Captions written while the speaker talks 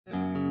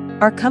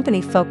Our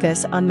company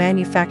focus on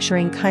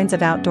manufacturing kinds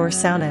of outdoor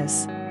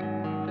saunas.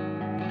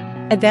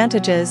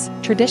 Advantages: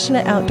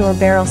 traditional outdoor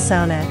barrel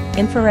sauna,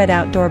 infrared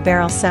outdoor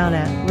barrel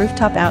sauna,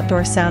 rooftop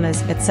outdoor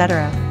saunas,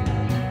 etc.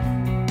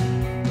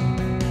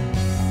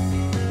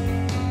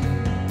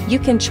 You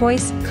can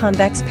choose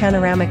convex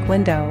panoramic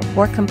window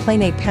or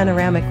complain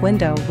panoramic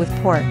window with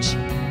porch.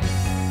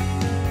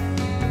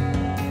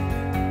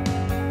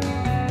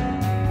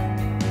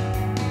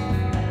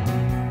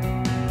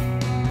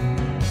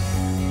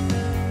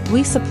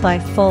 We supply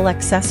full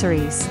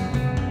accessories.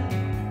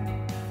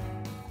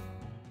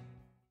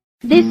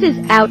 This is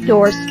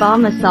outdoor spa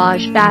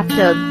massage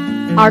bathtub.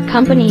 Our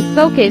company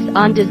focus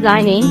on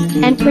designing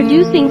and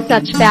producing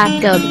such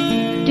bathtubs.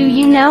 Do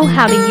you know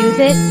how to use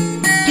it?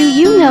 Do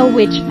you know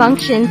which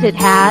functions it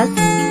has?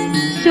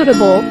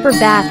 Suitable for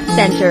bath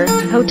center,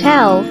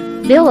 hotel,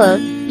 villa,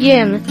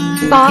 gym,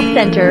 spa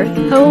center,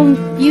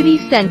 home, beauty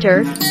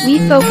center.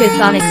 We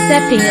focus on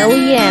accepting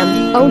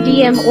OEM,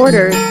 ODM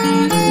orders.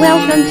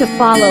 Welcome to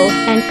follow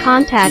and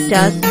contact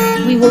us.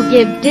 We will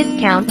give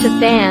discount to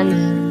fans.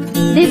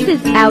 This is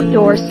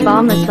outdoor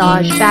spa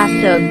massage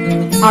bathtub.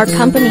 Our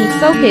company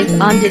focus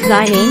on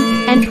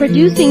designing and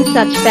producing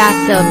such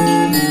bathtubs.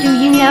 Do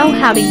you know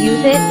how to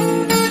use it?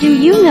 Do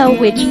you know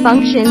which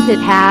functions it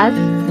has?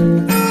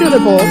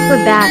 Suitable for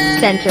bath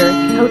center,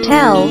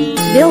 hotel,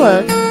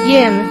 villa,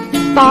 gym,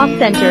 spa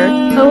center,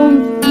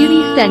 home,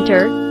 beauty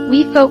center.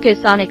 We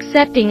focus on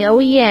accepting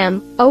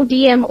OEM,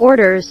 ODM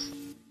orders.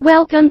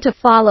 Welcome to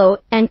follow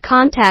and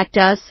contact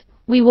us.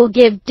 We will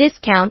give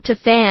discount to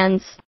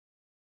fans.